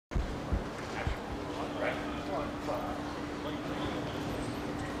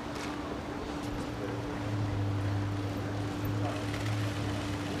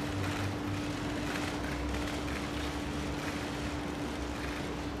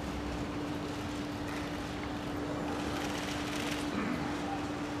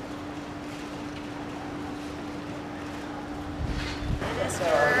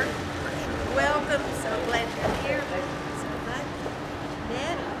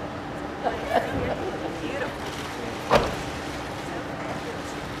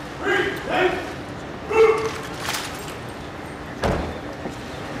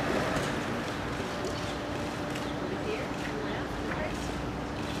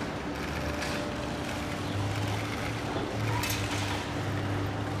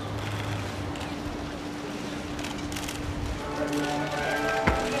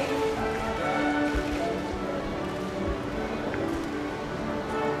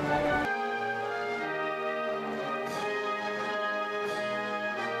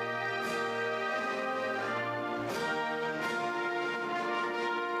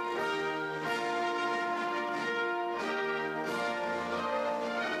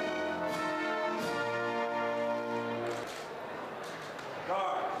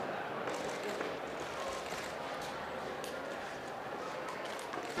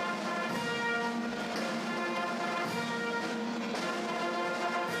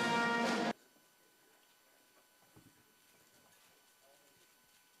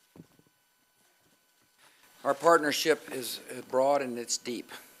Our partnership is broad and it's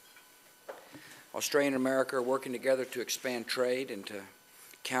deep. Australia and America are working together to expand trade and to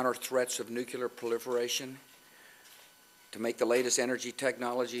counter threats of nuclear proliferation, to make the latest energy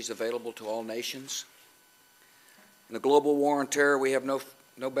technologies available to all nations. In the global war on terror, we have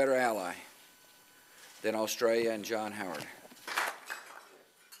no better ally than Australia and John Howard.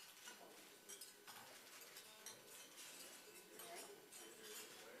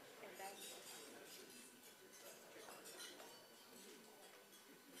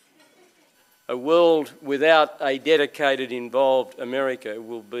 A world without a dedicated, involved America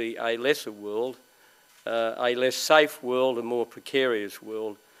will be a lesser world, a less safe world, a more precarious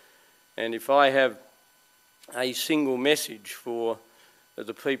world. And if I have a single message for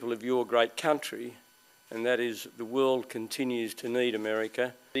the people of your great country, and that is the world continues to need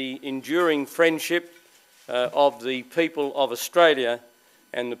America, the enduring friendship of the people of Australia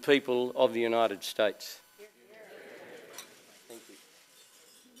and the people of the United States.